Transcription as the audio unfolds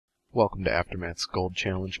Welcome to Aftermath's Gold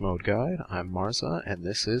Challenge Mode Guide. I'm Marza, and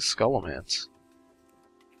this is Scholomance.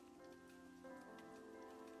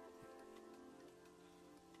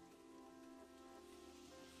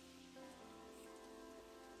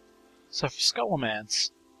 So for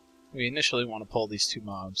Scholomance, we initially want to pull these two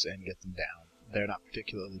mobs and get them down. They're not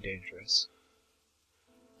particularly dangerous.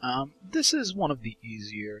 This is one of the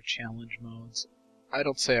easier challenge modes. I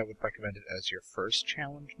don't say I would recommend it as your first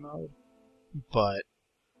challenge mode, but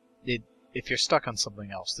if you're stuck on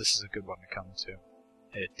something else, this is a good one to come to.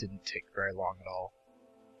 It didn't take very long at all.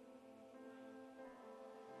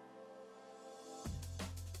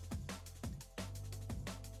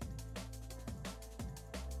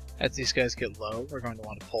 As these guys get low, we're going to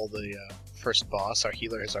want to pull the first boss. Our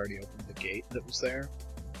healer has already opened the gate that was there.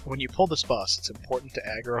 When you pull this boss, it's important to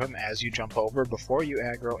aggro him as you jump over before you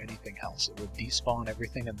aggro anything else. It will despawn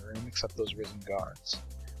everything in the room except those risen guards.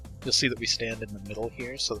 You'll see that we stand in the middle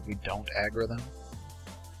here so that we don't aggro them.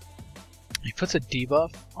 He puts a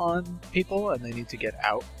debuff on people and they need to get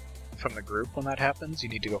out from the group when that happens. You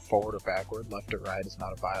need to go forward or backward. Left or right is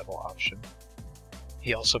not a viable option.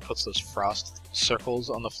 He also puts those frost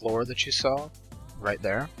circles on the floor that you saw right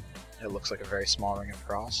there. It looks like a very small ring of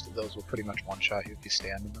frost. Those will pretty much one-shot you if you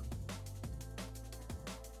stand in them.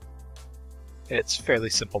 It's a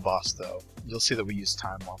fairly simple boss though. You'll see that we use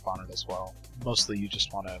time warp on it as well. Mostly you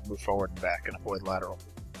just want to move forward and back and avoid lateral.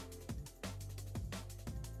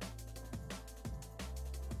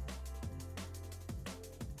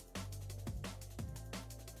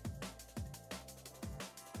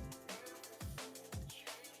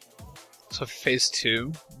 So for phase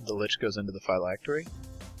 2, the Lich goes into the phylactery.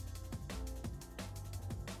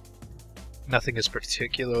 Nothing is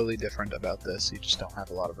particularly different about this, you just don't have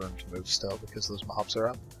a lot of room to move still because those mobs are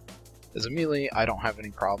up. As a melee, I don't have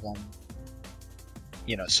any problem,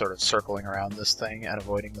 sort of circling around this thing and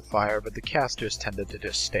avoiding the fire, but the casters tended to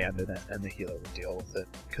just stand in it and the healer would deal with it,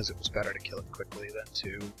 because it was better to kill it quickly than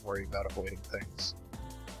to worry about avoiding things.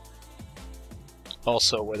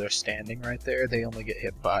 Also, where they're standing right there, they only get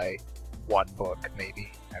hit by one book,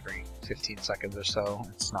 maybe, every 15 seconds or so.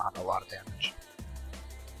 It's not a lot of damage.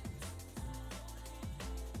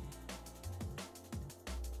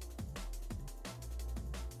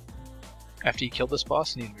 After you kill this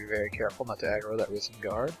boss, you need to be very careful not to aggro that risen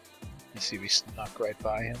guard. You see we snuck right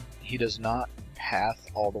by him. He does not path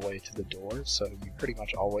all the way to the door, so you pretty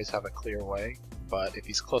much always have a clear way, but if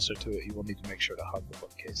he's closer to it, you will need to make sure to hug the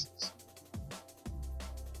bookcases.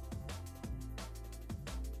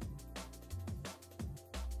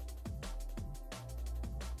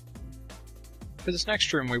 For this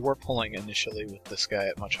next room, we were pulling initially with this guy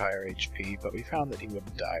at much higher HP, but we found that he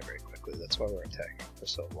wouldn't die very quickly. That's why we're attacking for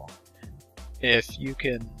so long. If you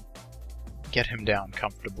can get him down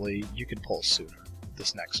comfortably, you can pull sooner,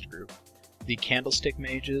 this next group. The candlestick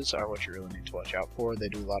mages are what you really need to watch out for. They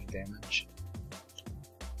do a lot of damage.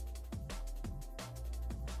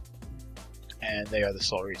 And they are the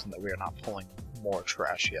sole reason that we are not pulling more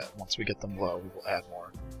trash yet. Once we get them low, we will add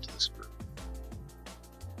more to this group.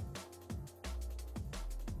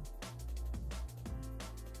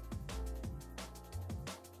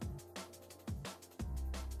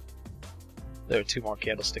 There are 2 more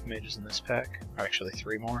candlestick mages in this pack, or actually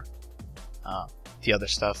 3 more. The other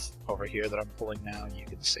stuff over here that I'm pulling now, you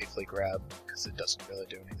can safely grab, because it doesn't really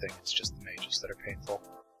do anything, it's just the mages that are painful.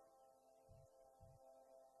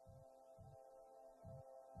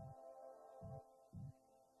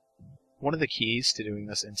 One of the keys to doing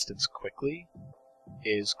this instance quickly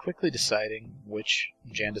is quickly deciding which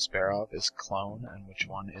Jandis Barov is clone and which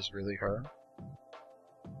one is really her.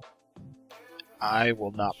 I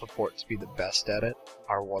will not purport to be the best at it.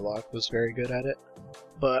 Our Warlock was very good at it.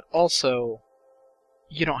 But also,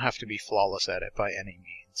 you don't have to be flawless at it by any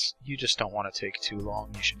means. You just don't want to take too long.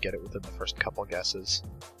 You should get it within the first couple guesses.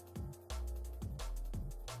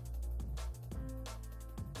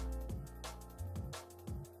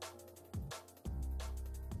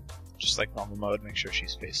 Just like normal mode, make sure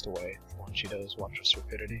she's faced away. When she does, watch her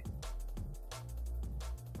rapidity.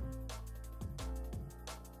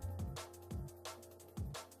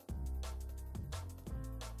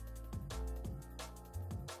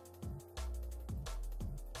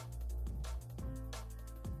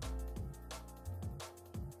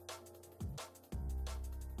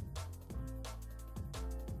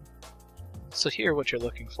 So here, what you're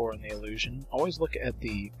looking for in the illusion, always look at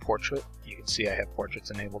the portrait. You can see I have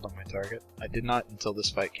portraits enabled on my target. I did not until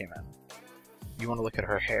this fight came in. You want to look at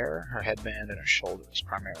her hair, her headband, and her shoulders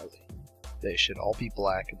primarily. They should all be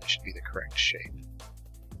black and they should be the correct shape.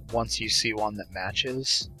 Once you see one that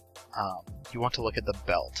matches, you want to look at the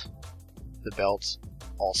belt. The belt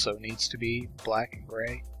also needs to be black and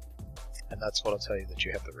gray, and that's what'll tell you that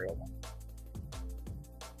you have the real one.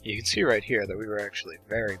 You can see right here that we were actually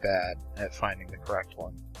very bad at finding the correct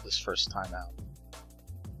one this first time out.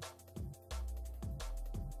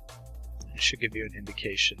 It should give you an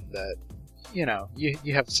indication that, you know,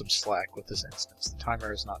 you have some slack with this instance. The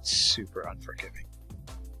timer is not super unforgiving.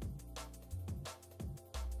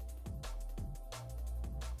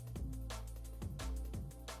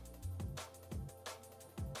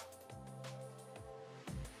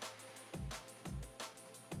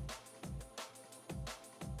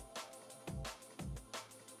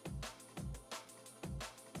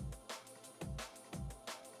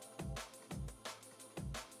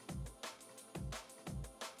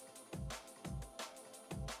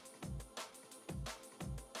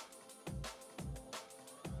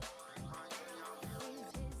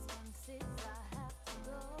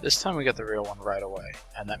 This time we got the real one right away,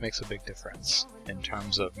 and that makes a big difference in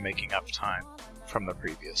terms of making up time from the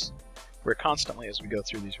previous. We're constantly, as we go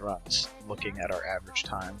through these runs, looking at our average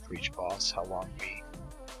time for each boss, how long we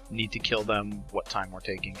need to kill them, what time we're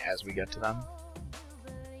taking as we get to them.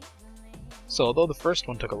 So although the first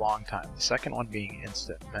one took a long time, the second one being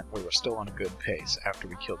instant meant we were still on a good pace after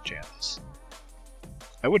we killed Gnosis.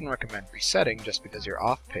 I wouldn't recommend resetting just because you're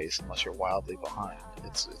off pace unless you're wildly behind.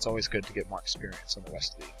 It's always good to get more experience on the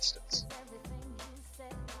rest of the instance.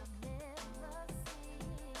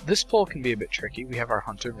 This pull can be a bit tricky. We have our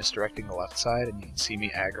hunter misdirecting the left side, and you can see me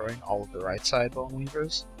aggroing all of the right side bone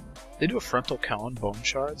weavers. They do a frontal cone bone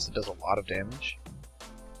shards that does a lot of damage.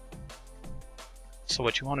 So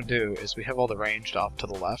what you want to do is we have all the ranged off to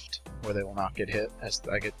the left, where they will not get hit as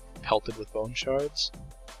I get pelted with bone shards.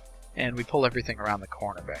 And we pull everything around the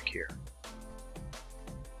corner back here.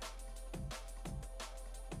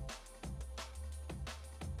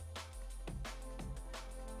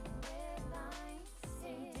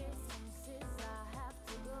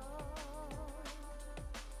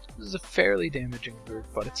 This is a fairly damaging group,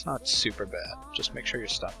 but it's not super bad. Just make sure you're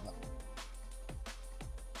stunning them.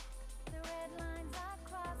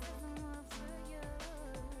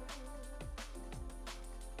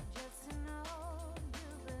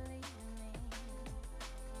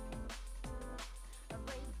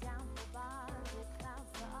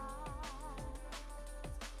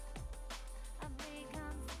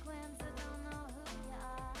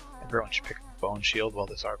 Everyone should pick up a bone shield while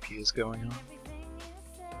this RP is going on.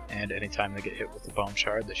 And anytime they get hit with the bone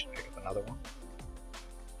shard, they should pick up another one.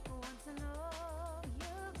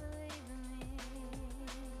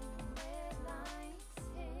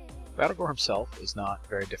 Battlegore himself is not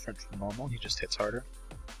very different from normal, he just hits harder.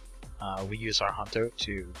 We use our hunter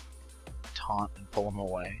to taunt and pull him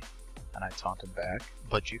away, and I taunt him back,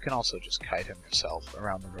 but you can also just kite him yourself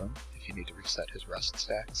around the room if you need to reset his rest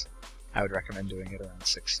stacks. I would recommend doing it around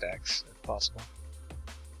 6 stacks if possible.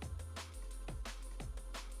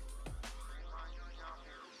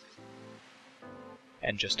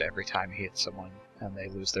 And just every time he hits someone and they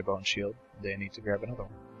lose their bone shield, they need to grab another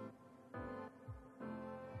one.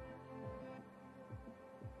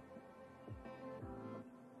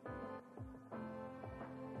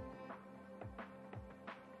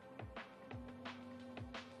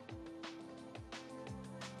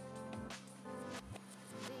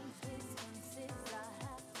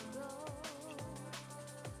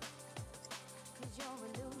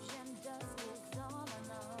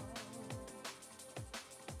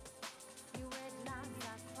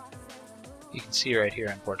 You can see right here,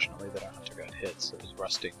 unfortunately, that our hunter got hit, so his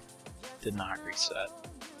rusting did not reset.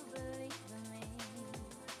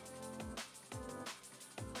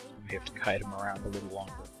 We have to kite him around a little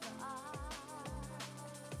longer.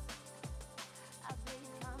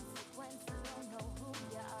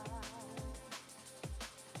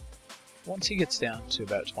 Once he gets down to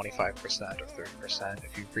about 25% or 30%,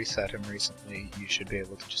 if you've reset him recently, you should be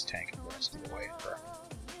able to just tank him the rest of the way,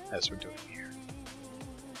 as we're doing here.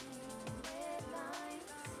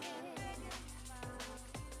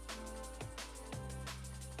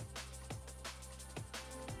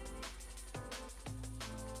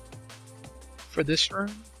 For this room,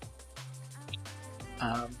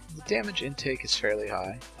 the damage intake is fairly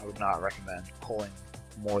high. I would not recommend pulling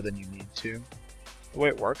more than you need to. The way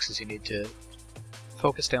it works is you need to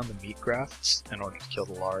focus down the meat grafts in order to kill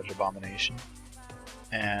the large abomination.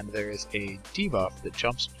 And there is a debuff that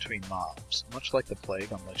jumps between mobs, much like the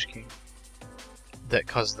plague on Lich King, that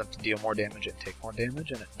causes them to deal more damage and take more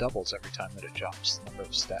damage, and it doubles every time that it jumps, the number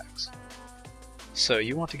of stacks. So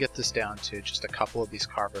you want to get this down to just a couple of these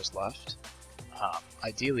carvers left.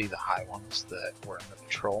 Ideally the high ones that were in the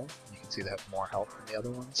patrol. You can see they have more health than the other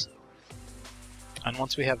ones. And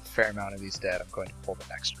once we have a fair amount of these dead, I'm going to pull the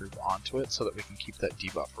next group onto it so that we can keep that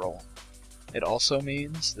debuff rolling. It also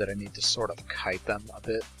means that I need to sort of kite them a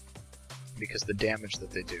bit, because the damage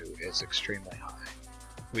that they do is extremely high.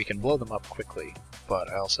 We can blow them up quickly, but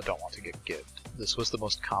I also don't want to get gibbed. This was the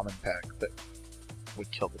most common pack that would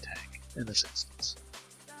kill the tank in this instance.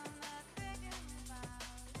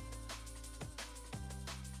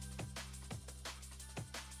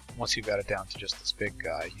 Once you've got it down to just this big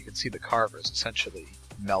guy, you can see the carvers essentially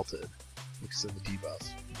melted because of the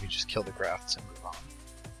debuff. We just kill the grafts and move on.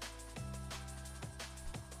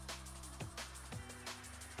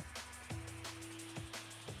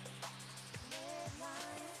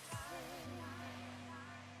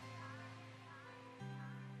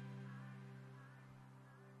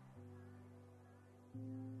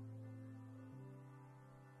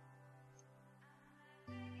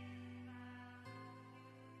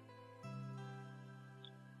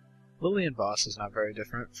 Lillian boss is not very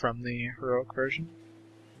different from the heroic version.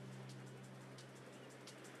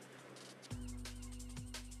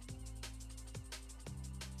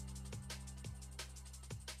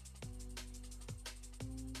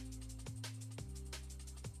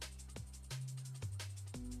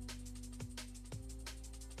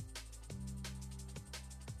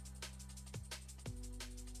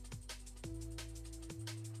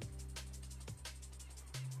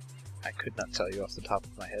 I could not tell you off the top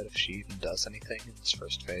of my head if she even does anything in this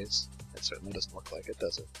first phase. It certainly doesn't look like it,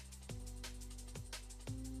 does it?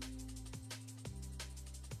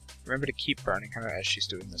 Remember to keep burning her as she's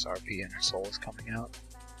doing this RP and her soul is coming out.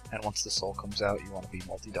 And once the soul comes out, you want to be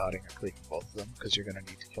multi-dotting or cleaning both of them, because you're going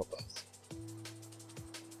to need to kill both.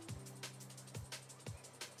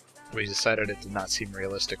 We decided it did not seem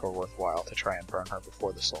realistic or worthwhile to try and burn her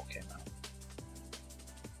before the soul came out.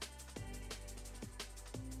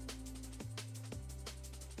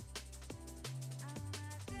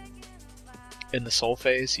 In the soul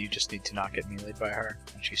phase, you just need to not get meleeed by her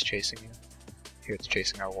when she's chasing you. Here it's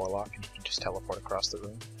chasing our warlock, and you can just teleport across the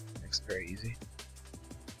room. Makes it very easy.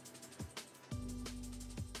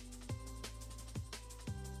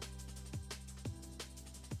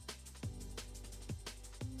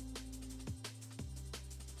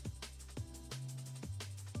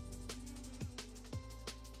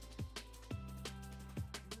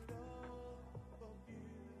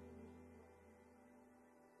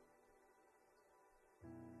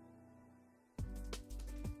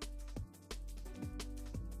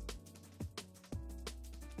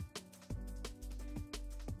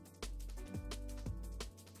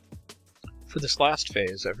 For this last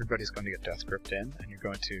phase, everybody's going to get death gripped in, and you're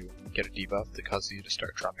going to get a debuff that causes you to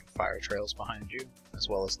start dropping fire trails behind you, as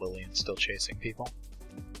well as Lillian still chasing people.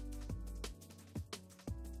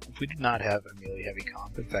 We do not have a melee heavy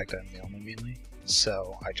comp, in fact I'm the only melee,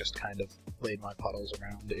 so I just kind of laid my puddles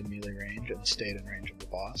around in melee range and stayed in range of the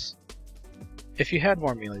boss. If you had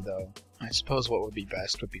more melee though, I suppose what would be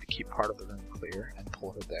best would be to keep part of the room clear and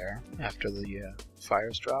pull her there after the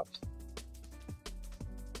fire's dropped.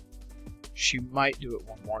 She might do it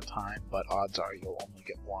one more time, but odds are you'll only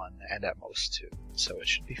get one, and at most two, so it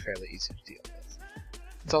should be fairly easy to deal with.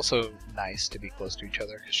 It's also nice to be close to each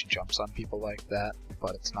other because she jumps on people like that,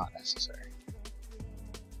 but it's not necessary.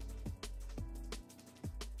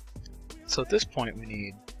 So at this point we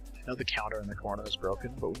need, I know the counter in the corner is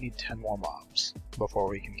broken, but we need 10 more mobs before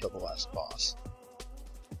we can kill the last boss.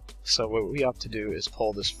 So what we opt to do is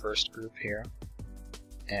pull this first group here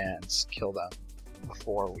and kill them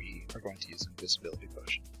before we are going to use an invisibility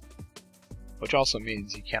potion. Which also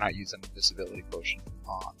means you cannot use an invisibility potion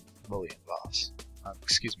on Lillian boss.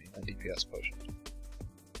 Excuse me, a DPS potion.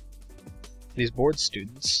 These bored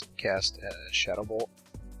students cast a Shadow Bolt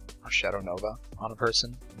or Shadow Nova on a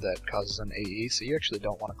person that causes an AE, so you actually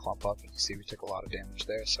don't want to clump up, and you see we took a lot of damage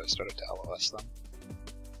there, so I started to LOS them.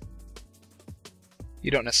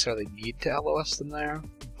 You don't necessarily need to LOS them there,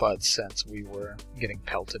 but since we were getting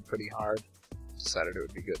pelted pretty hard, decided it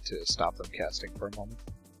would be good to stop them casting for a moment.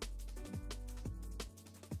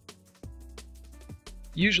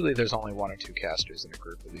 Usually there's only 1 or 2 casters in a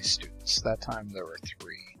group of these students. That time there were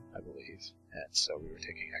 3, I believe, and so we were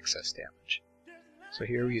taking excess damage. So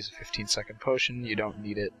here we use a 15-second potion. You don't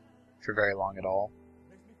need it for very long at all,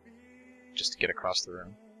 just to get across the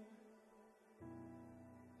room.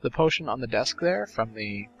 The potion on the desk there from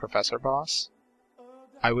the Professor boss,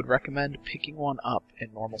 I would recommend picking one up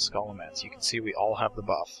in normal Scholomance. You can see we all have the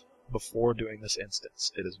buff before doing this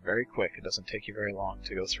instance. It is very quick, it doesn't take you very long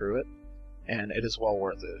to go through it, and it is well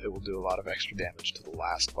worth it. It will do a lot of extra damage to the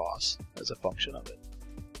last boss as a function of it.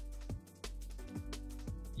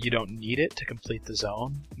 You don't need it to complete the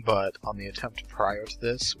zone, but on the attempt prior to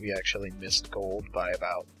this, we actually missed gold by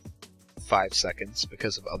about 5 seconds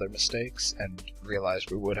because of other mistakes, and realized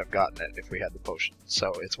we would have gotten it if we had the potion,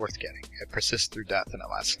 so it's worth getting. It persists through death and it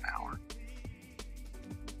lasts an hour.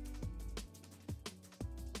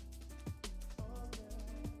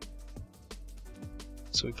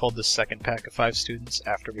 So we pulled the second pack of 5 students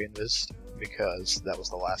after we invised, because that was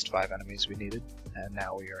the last 5 enemies we needed, and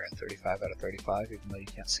now we are at 35 out of 35, even though you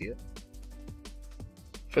can't see it.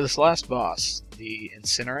 For this last boss, the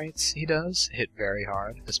incinerates he does hit very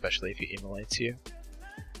hard, especially if he immolates you.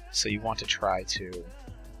 So you want to try to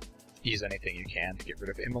use anything you can to get rid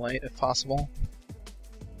of immolate if possible.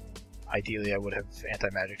 Ideally I would have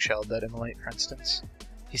anti-magic shelled that immolate, for instance.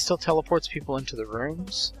 He still teleports people into the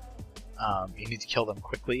rooms. You need to kill them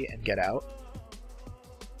quickly and get out.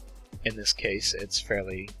 In this case, it's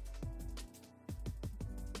fairly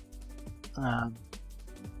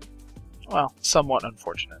well, somewhat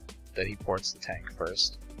unfortunate that he ports the tank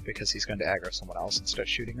first, because he's going to aggro someone else and start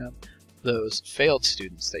shooting them. Those failed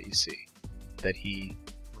students that you see, that he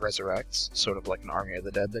resurrects, sort of like an Army of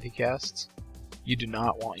the Dead that he casts, you do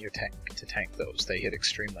not want your tank to tank those. They hit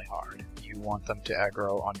extremely hard. You want them to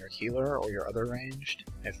aggro on your healer or your other ranged.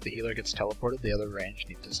 If the healer gets teleported, the other ranged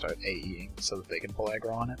need to start AEing so that they can pull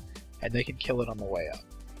aggro on it, and they can kill it on the way up.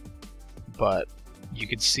 But you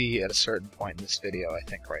can see at a certain point in this video, I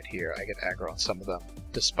think right here, I get aggro on some of them,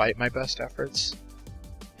 despite my best efforts,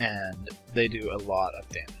 and they do a lot of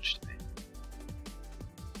damage to me.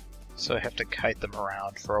 So I have to kite them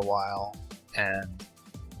around for a while, and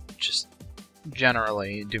just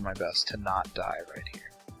generally do my best to not die right here.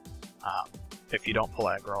 If you don't pull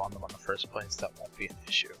aggro on them in the first place, that won't be an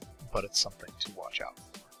issue, but it's something to watch out for.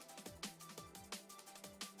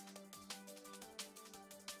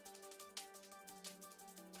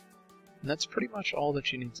 And that's pretty much all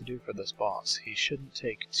that you need to do for this boss. He shouldn't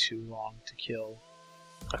take too long to kill,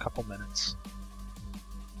 a couple minutes.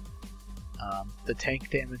 The tank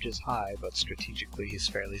damage is high, but strategically he's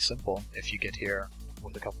fairly simple. If you get here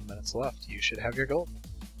with a couple minutes left, you should have your gold.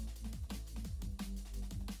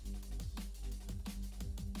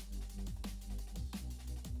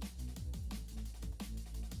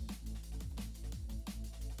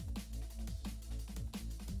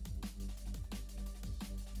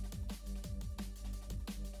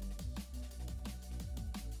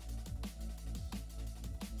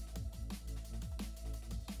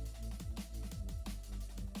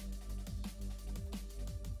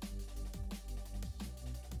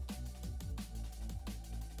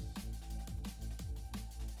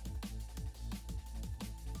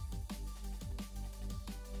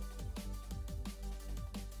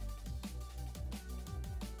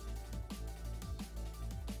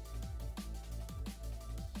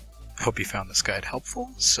 I hope you found this guide helpful,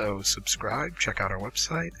 so subscribe, check out our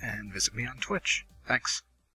website, and visit me on Twitch. Thanks.